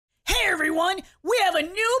everyone! We have a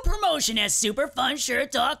new promotion at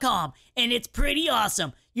superfunshirt.com, and it's pretty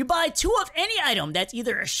awesome. You buy 2 of any item that's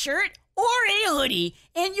either a shirt or a hoodie,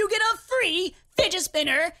 and you get a free fidget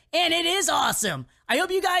spinner, and it is awesome. I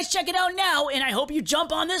hope you guys check it out now, and I hope you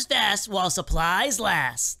jump on this fast while supplies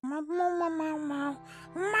last.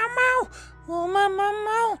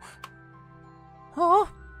 Oh,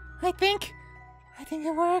 I think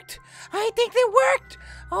it worked. I think it worked.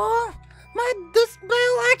 Oh, the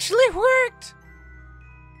spell actually worked.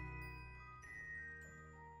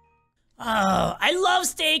 Oh, I love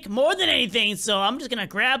steak more than anything, so I'm just gonna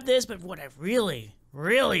grab this, but what I really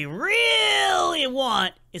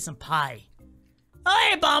want is some pie. Oh,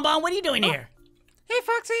 hey, Bonbon, what are you doing here? Hey,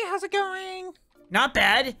 Foxy, how's it going? Not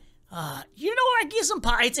bad. You know where I get some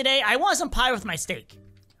pie today? I want some pie with my steak.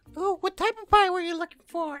 Oh, what type of pie were you looking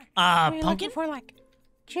for? Pumpkin? Looking for like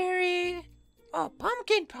cherry. Oh,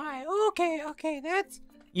 pumpkin pie. Okay, that's.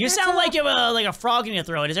 You sound like you have like a frog in your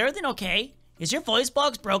throat. Is everything okay? Is your voice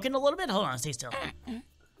box broken a little bit? Hold on, stay still.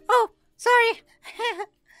 Oh, sorry.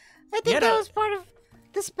 I think that was part of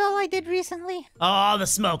the spell I did recently. Oh, the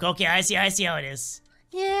smoke. Okay, I see how it is.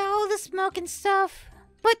 Yeah, all the smoke and stuff.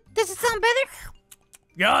 But does it sound better?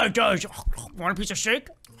 Yeah, it does. Want a piece of shake?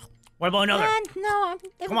 What about another? No,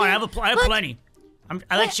 come on, I have plenty.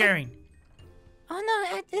 I like sharing. Oh no,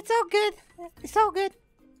 it's all good. It's all good.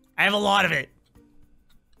 I have a lot of it.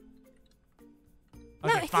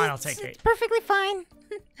 Okay, no, fine, I'll take it. It's perfectly fine.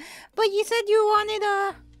 But you said you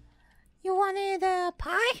wanted a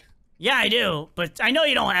pie? Yeah, I do, but I know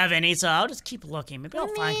you don't have any, so I'll just keep looking. Maybe I'll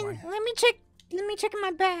find one. Let me check in my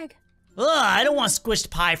bag. Ugh, I don't want squished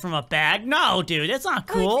pie from a bag. No, dude, that's not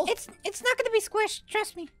cool. Oh, it's not gonna be squished.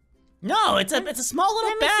 Trust me. No, it's a small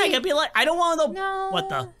little bag. I'd be like, I don't want the. No. What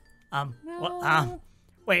the? No.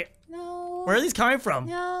 Wait. No. Where are these coming from?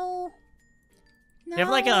 No. Do you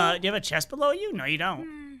have a chest below you? No, you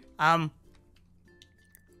don't. No.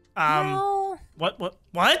 What?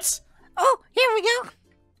 Oh, here we go.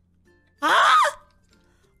 Ah!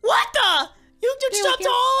 What the? You just dumped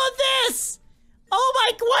all of this! Oh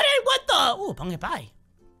my, what the? Ooh, pumpkin pie.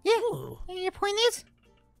 Yeah. Ooh. And your point is?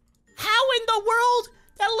 How in the world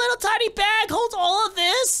that little tiny bag holds all of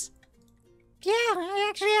this? Yeah, I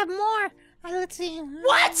actually have more. Let's see.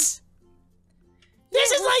 What?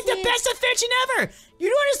 This is like the best invention ever! You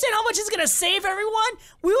don't understand how much it's gonna save everyone?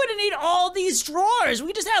 We wouldn't need all these drawers.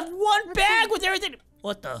 We just have one bag with everything.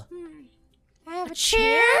 What the? I have a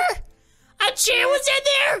chair. A chair was in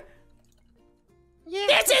there? Yeah.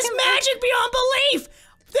 This is magic beyond belief!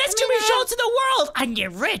 This can be shown to the world! I can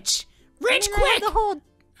get rich! Quick!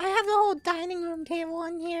 I have the whole dining room table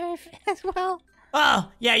in here as well. Oh,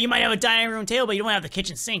 yeah, you might have a dining room table, but you don't have the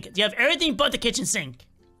kitchen sink. You have everything but the kitchen sink.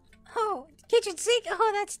 Oh, kitchen sink?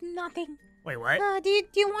 Oh, that's nothing. Wait, what? Do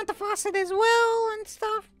you want the faucet as well and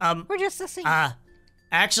stuff? Or just the sink?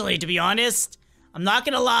 Actually, to be honest, I'm not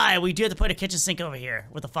gonna lie, we do have to put a kitchen sink over here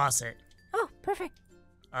with a faucet. Oh, perfect.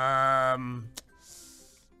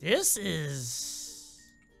 This is...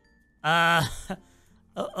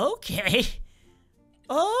 okay.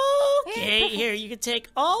 Okay, here, you can take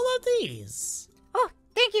all of these. Oh,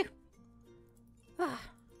 thank you. Put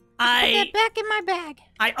that back in my bag.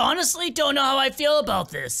 I honestly don't know how I feel about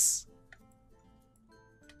this.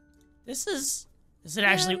 This is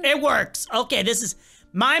actually, it works. Okay, this is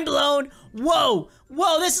mind blown. Whoa,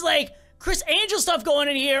 this is like Chris Angel stuff going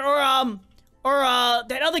in here, or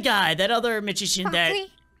that other guy, that other magician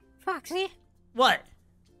Foxy. What?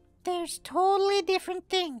 There's totally different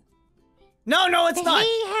thing. No, it's not.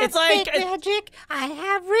 It's like fake magic. I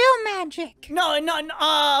have real magic. No.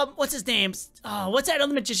 What's his name? What's that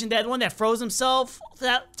other magician? That one that froze himself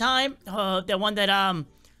that time? That one that Tony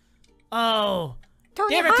Hawk?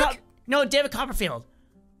 David Copperfield.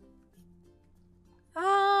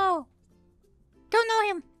 Oh, don't know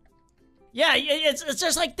him. Yeah, it's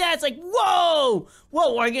just like that. It's like, whoa!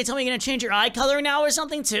 Are you gonna tell me you're gonna change your eye color now or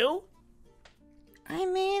something too? I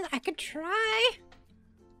mean, I could try.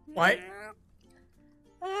 What?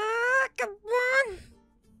 Come on.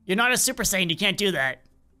 You're not a Super Saiyan, you can't do that.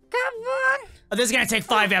 Come on. Oh, this is gonna take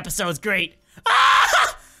 5 episodes, great.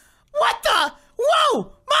 Ah! What the?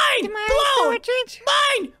 Whoa! Mine! Blown!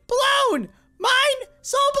 Mine! Blown! Mine!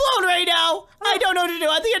 So blown right now! I don't know what to do.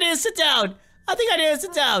 I think I need to sit down.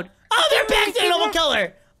 Oh, they're back to the normal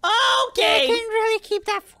color! Okay! I can't really keep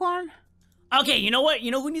that form. Okay, you know what?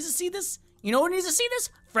 You know who needs to see this?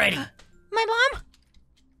 Freddy. My mom?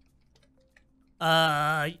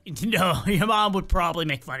 No, your mom would probably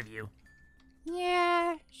make fun of you.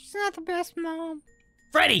 Yeah, she's not the best mom.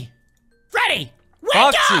 Freddy! Wake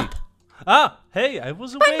Foxy! up! Ah, hey, I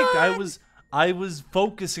was awake. I was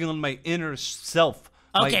focusing on my inner self,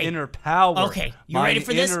 my Okay. inner power. Okay, you ready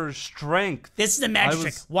for this? My inner strength. This is the magic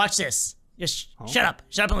trick. Watch this. Just shut up.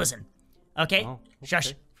 Shut up and listen. Okay? Oh,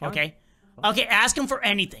 Shush. fine. Okay? Okay, ask him for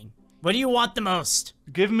anything. What do you want the most?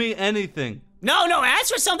 Give me anything. No,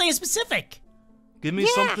 ask for something specific. Give me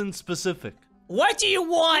something specific. What do you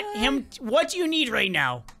want him? What do you need right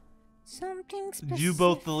now? Something specific. You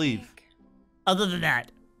both leave. Other than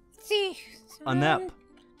that. Let's see. A nap.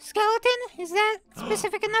 Skeleton? Is that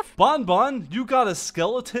specific enough? Bonbon, you got a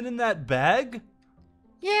skeleton in that bag?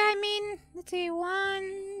 Yeah, I mean, let's see.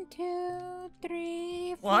 1, 2,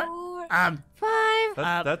 3, 4, What? 5.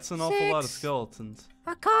 That's an awful lot of 6. skeletons.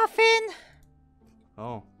 A coffin.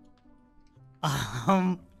 Oh.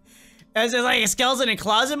 Is there like a skeleton and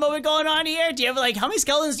closet moment going on here? Do you have like, how many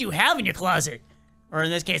skeletons do you have in your closet? Or in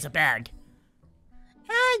this case, a bag?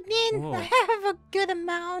 I mean, Whoa. I have a good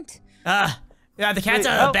amount. Yeah, the cat's Wait,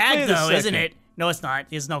 out of the wait bag a though, isn't second. it? No, it's not.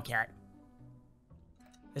 There's no cat.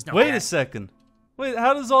 There's no Wait cat. a second. Wait,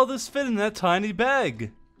 how does all this fit in that tiny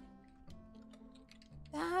bag?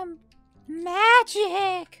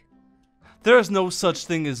 Magic. There's no such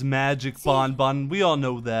thing as magic, Bonbon. We all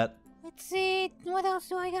know that. Let's see. What else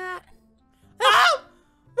do I got? Oh!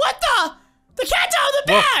 What the? The cat's out of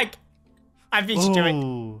the What? bag! I beat you to it.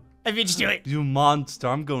 Oh, I beat you to it. you monster.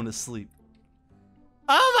 I'm going to sleep.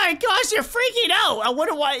 Oh my gosh, you're freaking out. I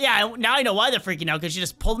wonder why. Yeah, now I know why they're freaking out, because you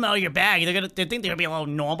just pulled them out of your bag. They think they're gonna be a little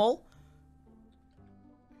normal.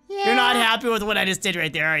 Yeah. You're not happy with what I just did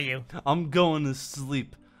right there, are you? I'm going to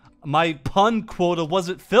sleep. My pun quota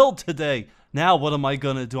wasn't filled today. Now what am I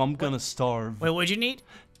gonna do? I'm gonna starve. Wait, what'd you need?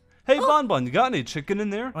 Hey, Bonbon, you got any chicken in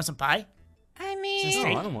there? Want some pie? I No, mean,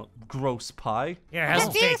 I don't want gross pie. Here, I have got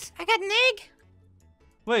some steak. this. I got an egg.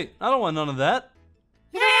 Wait, I don't want none of that.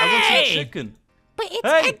 I want some Hey! chicken. But it's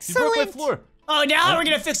Hey, excellent. you broke my floor. Oh, now we're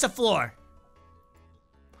gonna fix the floor.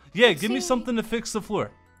 Yeah, give me something to fix the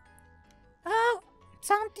floor. Oh,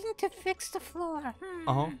 something to fix the floor.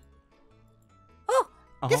 Uh-huh. Oh,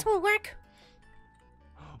 this Uh-huh. will work.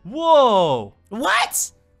 Whoa!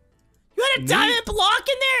 What? You had a Me? diamond block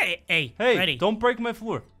in there? Hey, Hey, Freddy. don't break my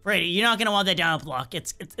floor. Freddy, you're not gonna want that diamond block.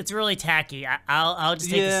 It's really tacky. I'll just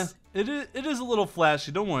take Yeah, this. it is a little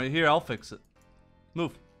flashy. Don't worry. Here, I'll fix it.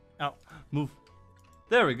 Move. Oh. Move.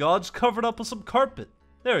 There we go. I'll just cover it up with some carpet.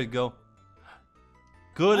 There you go.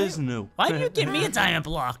 Good as new. Why did you give me a diamond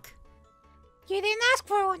block? You didn't ask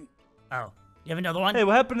for one. Oh, you have another one? Hey,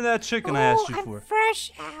 what happened to that chicken I asked you I'm for?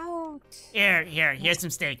 fresh out. Here's some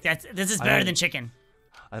steak. This is better don't- than chicken.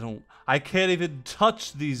 I can't even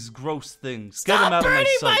touch these gross things. Get them Stop out of my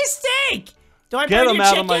burning sight. my steak! Do I Get burn them your out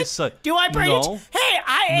chicken? of my sight. Do I burn No. your Hey,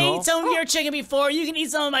 I No. ate some of your chicken before. You can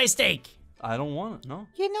eat some of my steak. I don't want it. No.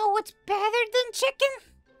 You know what's better than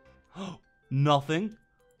chicken? Nothing.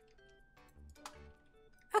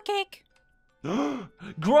 A cake.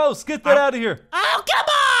 Gross. Get that out of here. Oh, come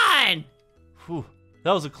on! Whew,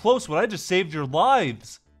 that was a close one. I just saved your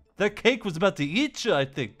lives. That cake was about to eat you, I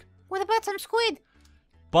think. What about some squid?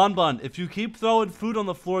 Bonbon, if you keep throwing food on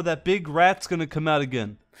the floor, that big rat's gonna come out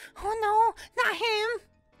again. Oh no, not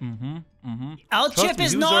him. El Trust Chip me,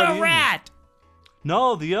 is he was not already a in rat.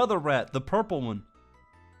 No, the other rat, the purple one.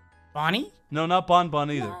 Bonnie? No, not Bonbon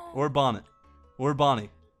either. No. Or Bonnet. Or Bonnie.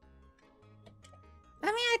 I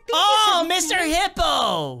mean, I think. Oh, it's a- Mr.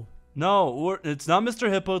 Hippo! No, it's not Mr.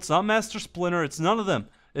 Hippo, it's not Master Splinter, it's none of them.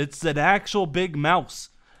 It's an actual big mouse.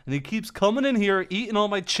 And he keeps coming in here, eating all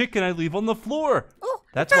my chicken I leave on the floor. Oh,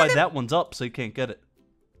 That's why that one's up, so you can't get it.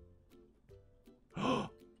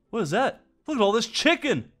 What is that? Look at all this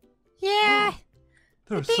chicken! Yeah.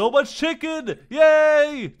 There's so much chicken!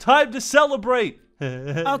 Yay! Time to celebrate!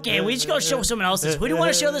 Okay, we should go show someone else this. Who do you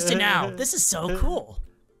want to show this to now? This is so cool.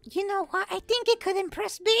 You know what? I think it could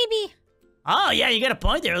impress baby. Oh, yeah, you got a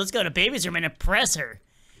point there. Let's go to baby's room and impress her.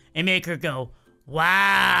 And make her go,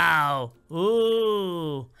 wow.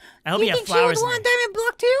 Ooh. I hope you, You have think she would flowers in want there. diamond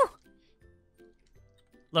block too?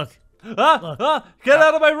 Look. Get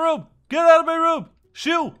out of my room! Get out of my room!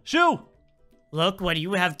 Shoo! Shoo! Look what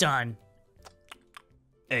you have done.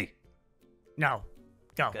 Hey, No.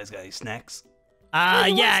 Go. you guys got any snacks? Hey,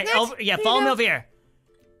 you want Yeah, snacks? over, yeah, Here you follow me go. over here.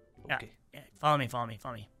 Yeah, Okay. yeah, follow me, follow me,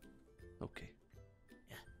 follow me. Okay.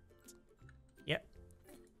 Yep.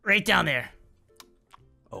 Right down there.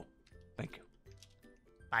 Oh, thank you.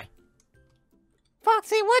 Bye.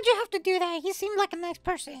 Foxy, why'd you have to do that? He seemed like a nice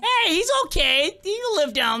person. Hey, he's okay. He can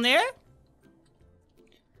live down there.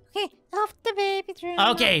 Okay, off the baby's room.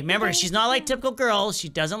 Okay, remember, she's not like typical girls. She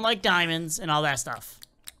doesn't like diamonds and all that stuff.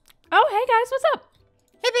 Oh, hey guys, what's up?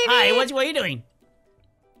 Hey, baby. Hi, what are you doing?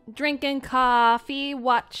 Drinking coffee,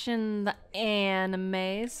 watching the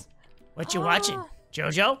animes. What you watching?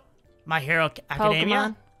 JoJo? My Hero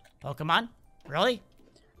Academia? Pokemon? Really?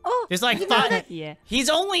 Oh, There's like you know 5. that- Yeah. He's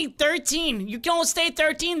only 13. You don't stay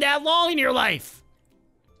 13 that long in your life.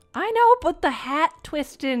 I know, but the hat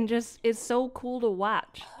twisting just is so cool to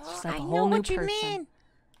watch. It's just like I a know whole new what you person. mean.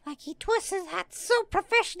 Like he twists his hat so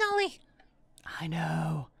professionally. I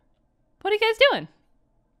know. What are you guys doing?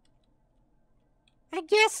 I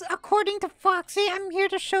guess, according to Foxy, I'm here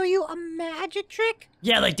to show you a magic trick.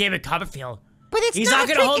 Yeah, like David Copperfield. But it's He's not not a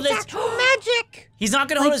gonna trick, hold it's this- actual magic. He's not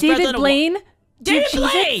gonna Like hold his breath David under Blaine? David Do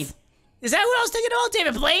Blaine! Cheez-Its? Is that what I was thinking about?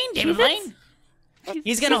 David Blaine? David Cheez-Its? Blaine?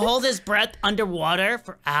 He's gonna hold his breath underwater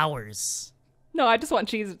for hours. No, I just want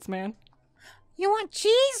Cheez-Its, man. You want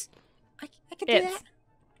cheese? I can do It's. that.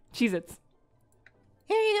 Cheez-Its.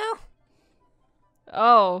 Here you go.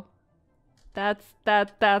 Oh.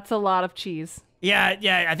 That's a lot of cheese.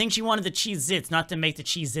 Yeah, I think she wanted the cheese zits, not to make the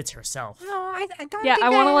cheese zits herself. No, I don't Yeah, think I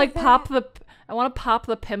want to like have that. I want to pop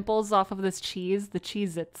the pimples off of this cheese, the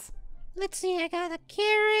Cheez-Its. Let's see, I got a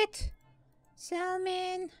carrot,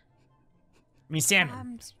 salmon, I mean,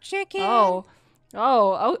 salmon. some chicken. Oh,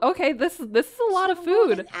 okay. This is a lot of some food.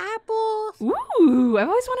 golden apples. Ooh, I've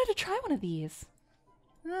always wanted to try one of these.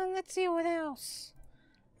 Let's see what else.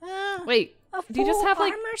 Wait, A do you just full have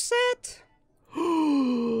like? armor set?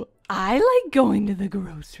 I like going to the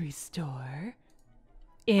grocery store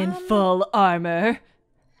in full armor.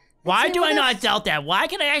 Why see do what I not else- doubt that? Why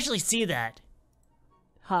can I actually see that?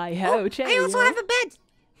 Hi ho, I also have a bed.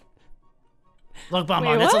 Look,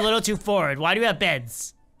 Bonbon, Wait, that's a what? little too forward. Why do you have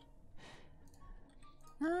beds?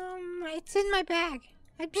 It's in my bag.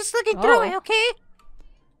 I'm just looking through it, okay?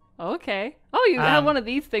 Okay. Oh, you have one of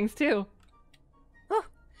these things too.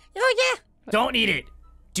 Oh yeah. Don't eat it.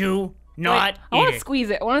 Do not I want eat to it. squeeze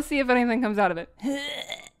it. I want to see if anything comes out of it.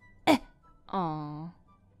 Aw.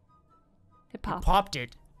 It popped. Popped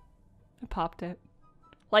it. It popped it.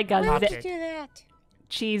 Like a Why would Popped you it. do that?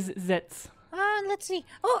 cheese zits. Let's see.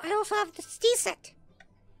 Oh, I also have the tea set.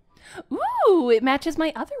 Ooh, it matches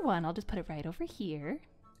my other one. I'll just put it right over here.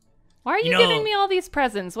 Why are you You know- giving me all these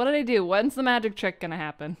presents? What did I do? When's the magic trick gonna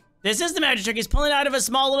happen? This is the magic trick. He's pulling it out of a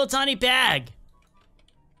small little tiny bag.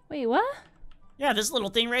 Wait, what? Yeah, this little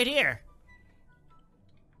thing right here.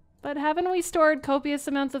 But haven't we stored copious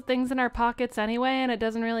amounts of things in our pockets anyway, and it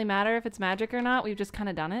doesn't really matter if it's magic or not? We've just kind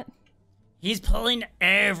of done it. He's pulling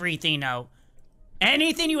everything out.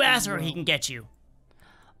 Anything you ask for, he can get you.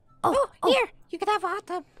 Oh, here. You can have a hot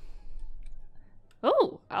tub.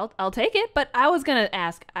 Oh, I'll take it. But I was gonna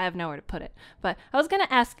ask. I have nowhere to put it. But I was gonna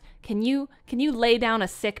ask. Can you lay down a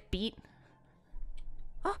sick beat?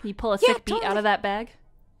 Oh, Can you pull a yeah, sick beat out totally. of that bag?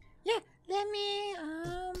 Yeah, let me,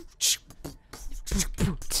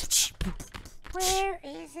 where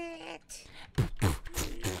is it?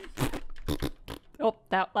 Oh,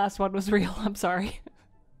 that last one was real. I'm sorry.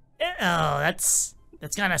 Oh, that's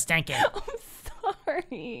kind of stinking. I'm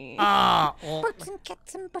sorry. Oh, well, Boots and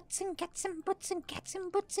cats and boots and cats and boots and cats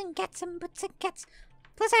and boots and cats and boots and cats.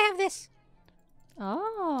 Plus I have this.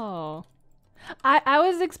 Oh. I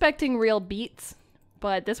was expecting real beats,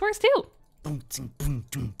 but this works too. boom, ting, boom,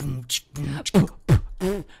 boom, boom, ch, boom, ch,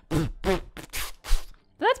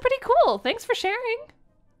 That's pretty cool. Thanks for sharing.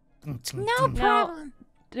 boom, ting, No boom. problem.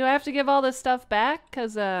 Do I have to give all this stuff back?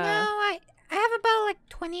 Cause No, I have about like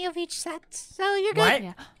 20 of each set, so you're good. What?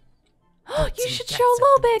 yeah. You should show a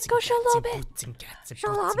little bit. Go show a little bit. Show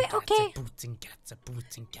a little bit, okay. Boots and cats,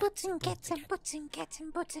 boots and cats, Boots and cats and boots and cats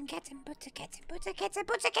and boots and cats and boots and cats and boots and cats and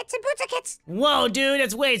boots and cats and boots and cats. Whoa, dude,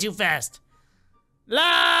 that's way too fast.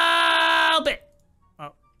 Little bit.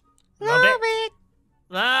 Oh, Little bit.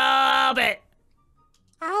 little bit.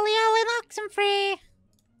 Ollie, Ollie, oxen free.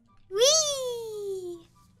 Whee!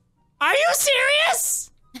 Are you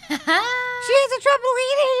serious? She has a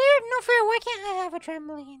trampoline here. No fair. Why can't I have a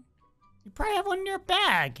trampoline? You probably have one in your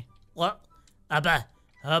bag. What? Abba,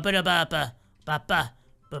 abba, da, ba, ba, ba, ba,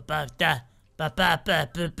 ba, ba, da, ba, ba, ba,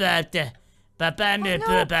 ba, ba, da, ba, ba, no. na,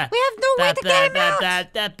 ba, ba, We have no way ba, to get him ba, out. ba,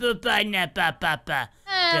 da, ba, ba, na, ba, ba, ba,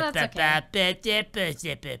 da, That's ba, okay. ba, ba, da, ba,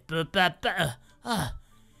 da, ba, ba, ba, ba,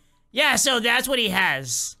 Yeah, so that's what he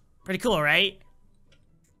has. Pretty cool, right?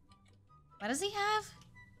 What does he have?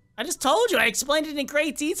 I just told you. I explained it in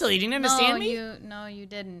great detail. You didn't understand me? No, you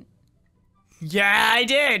didn't. Yeah, I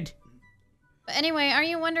did. But anyway, are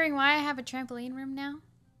you wondering why I have a trampoline room now?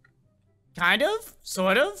 Kind of,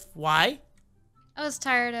 sort of. Why? I was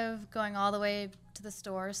tired of going all the way to the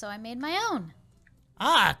store, so I made my own.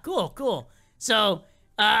 Ah, cool, cool. So,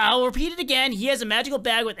 I'll repeat it again. He has a magical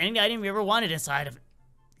bag with any item you ever wanted inside of it.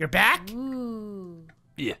 You're back? Ooh.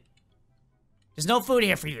 Yeah. There's no food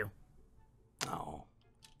here for you. Oh.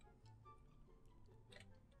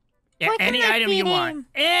 Yeah, What can any I item you feed want. him?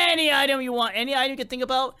 Any item you want. Any item you can think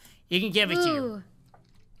about, you can give it to you.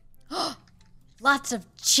 Ooh. Lots of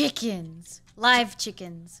chickens. Live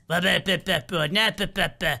chickens. Live chickens?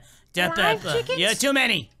 Yeah, too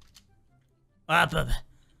many.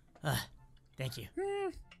 Thank you.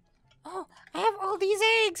 Oh, I have all these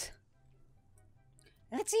eggs.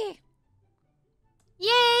 Let's see.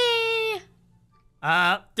 Yay!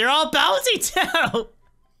 They're all bouncy too.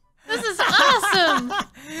 This is awesome!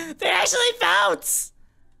 They actually bounce.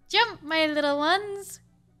 Jump, my little ones.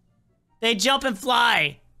 They jump and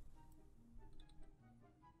fly.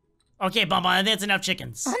 Okay, Bonbon, I think that's enough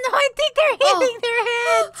chickens. Oh no, I think they're hitting their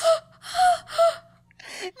heads.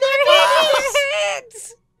 They're hitting their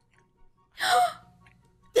heads.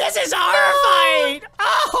 This is horrifying!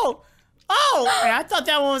 Oh! Oh! I thought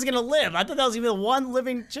that one was gonna live. I thought that was gonna be the one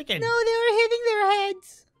living chicken. No, they were hitting their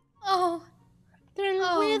heads. Oh. Their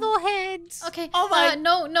Oh. little heads. Okay. Oh my-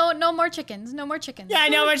 no more chickens. No more chickens. Yeah,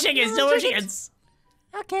 no more chickens. No more chickens.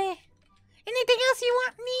 Okay. Anything else you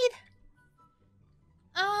need?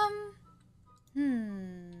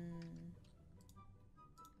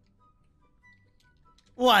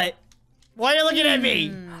 What? Why are you looking at me?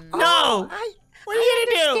 No! Oh, What are you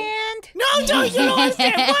gonna do? understand. No, you don't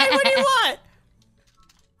understand. Why? What do you want?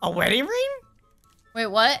 A wedding ring? Wait,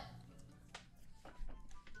 what?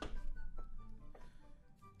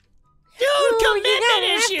 Dude, Ooh, you commitment got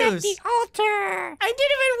left at issues. the altar. I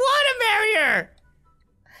didn't even want to marry her.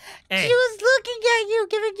 Hey. She was looking at you,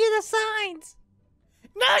 giving you the signs.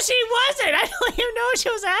 No, she wasn't. I don't even know what she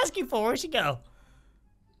was asking for. Where'd she go?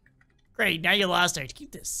 Great, now you lost her.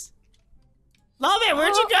 Keep this. Love it,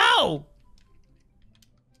 where'd you go?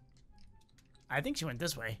 I think she went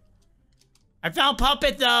this way. I found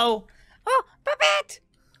Puppet, though. Oh, Puppet.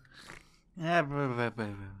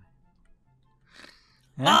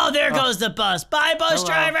 Oh, there goes the bus. Bye, bus Hello.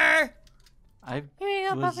 driver. I Here you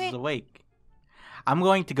go, was Puppet. awake. I'm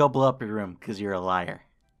going to go blow up your room because you're a liar.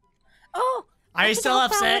 Oh, Are I you can still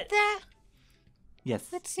help out upset? with that. Yes.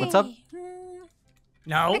 Let's see. What's up?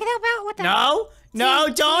 No. I can help out with that. No,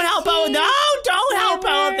 don't help out with don't help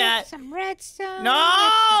out with that. Some redstone.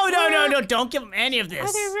 No, don't give him any of this.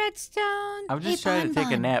 Other redstone. I'm just Hey, trying to take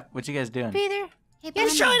a Bonbon. nap. What you guys doing? Peter. Hey, I'm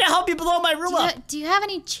Bonbon, trying to help you blow my room up. do you have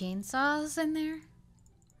any chainsaws in there?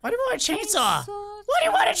 Why do you want a chainsaw? Chainsaw. What do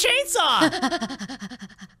you want a chainsaw?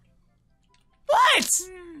 What?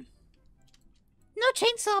 No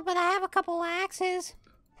chainsaw, but I have a couple axes.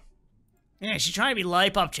 Yeah, she's trying to be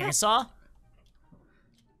lollipop chainsaw.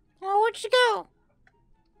 Oh, where'd she go?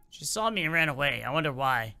 She saw me and ran away. I wonder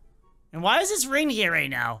why. And why is this ring here right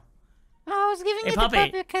now? Oh, I was giving Hey, it Puppy. to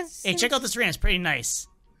Puppet because. Hey, check out this ring. It's pretty nice.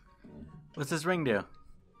 What's this ring do?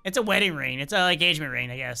 It's a wedding ring. It's an engagement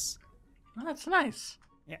ring, I guess. Oh, that's nice.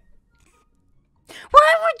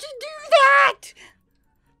 Why would you do that?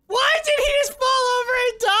 Why did he just fall over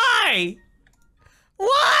and die?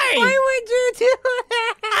 Why? Why would you do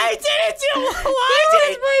that? I didn't do. He Why did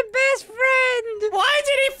was my best friend. Why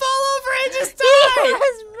did he fall over and just He die?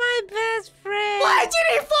 was my best friend. Why did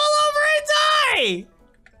he fall over and die?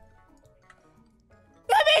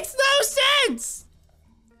 That makes no sense.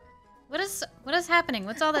 What is happening?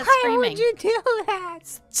 What's all that Why screaming? would you do that?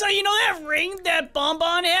 So you know that ring that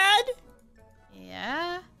Bonbon had?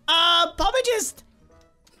 Yeah. Papa just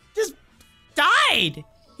died.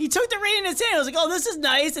 He took the ring in his hand. I was like, oh, this is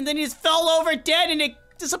nice. And then he just fell over dead and it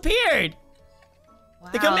disappeared. Wow,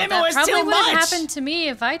 The commitment that was probably too would have much. happened to me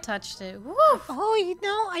if I touched it. Woo. Oh, you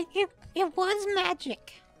know, it was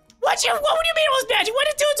magic. What do you mean it was magic? What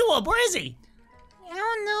did it do to him? Where is he? I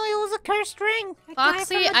don't know. It was a cursed ring. I got it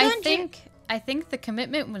Foxy, from a dungeon. I think the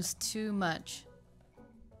commitment was too much.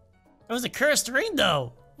 It was a cursed ring,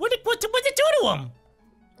 though. What did it do to him?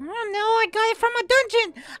 I don't know. I got it from a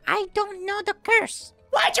dungeon. I don't know the curse.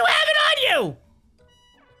 Why'd you have it on you?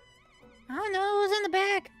 I don't know. It was in the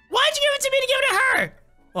bag. Why'd you give it to me to give it to her?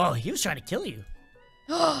 Oh, he was trying to kill you.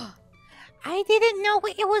 I didn't know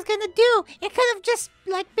what it was gonna do. It could have just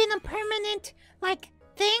been a permanent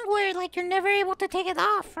thing where you're never able to take it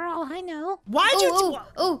off. For all I know. Why'd you do?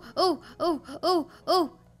 Oh!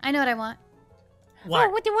 I know what I want. What? Oh,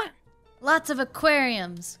 what do you want? Lots of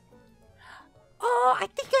aquariums. Oh, I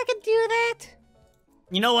think I can do that.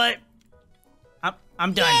 You know what?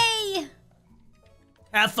 I'm done. Yay!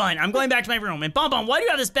 Have fun. I'm going back to my room. And Bonbon, why do you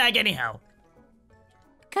have this bag anyhow?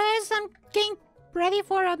 Cause I'm getting ready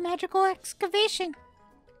for a magical excavation.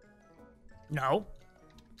 No.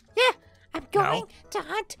 Yeah, I'm going to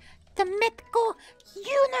hunt the mythical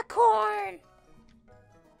unicorn.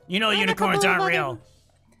 You know And a unicorns couple of aren't other- real.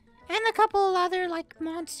 And a couple of other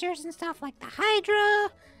monsters and stuff like the Hydra.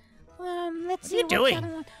 Let's see. you doing? Other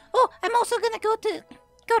one. Oh, I'm also gonna go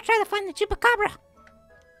try to find the chupacabra.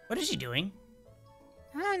 What is she doing?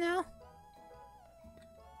 I don't know.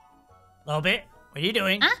 Lobit, what are you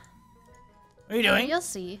doing? Huh? What are you doing? You'll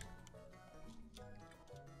see.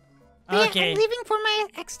 Okay. Yeah, I'm leaving for my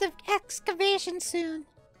excavation soon.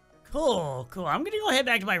 Cool. I'm gonna go head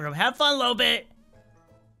back to my room. Have fun, Lobit.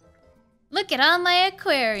 Look at all my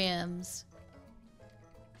aquariums.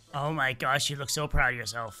 Oh my gosh, you look so proud of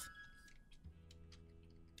yourself.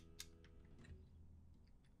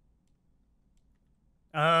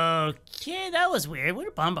 Okay, that was weird. Where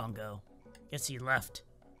did Bonbon go? Guess he left.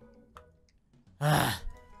 Time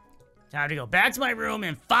to go back to my room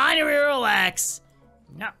and finally relax.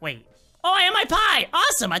 Wait. Oh, I have my pie!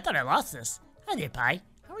 Awesome! I thought I lost this. Hi there, pie.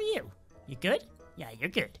 How are you? You good? Yeah, you're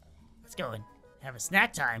good. Let's go and have a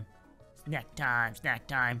snack time. Snack time. Snack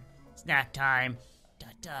time.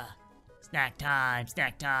 Da-da. Snack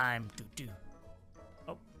time. Do-do.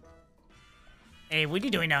 Oh. Hey, what are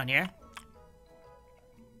you doing down here?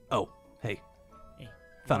 Oh, hey. Hey,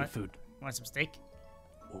 Found food. Want some steak?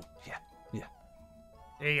 Oh, yeah.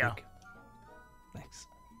 There you go. Thank you. Thanks.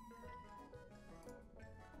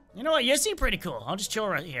 You know what? You seem pretty cool. I'll just chill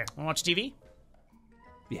right here. Wanna watch TV?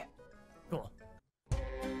 Yeah. Cool.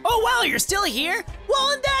 Oh, wow, you're still here?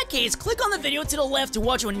 Well, in that case, click on the video to the left to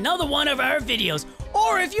watch another one of our videos.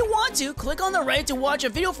 Or if you want to, click on the right to watch a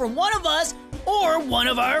video from one of us or one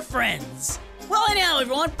of our friends. Well, anyhow,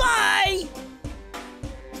 everyone, bye!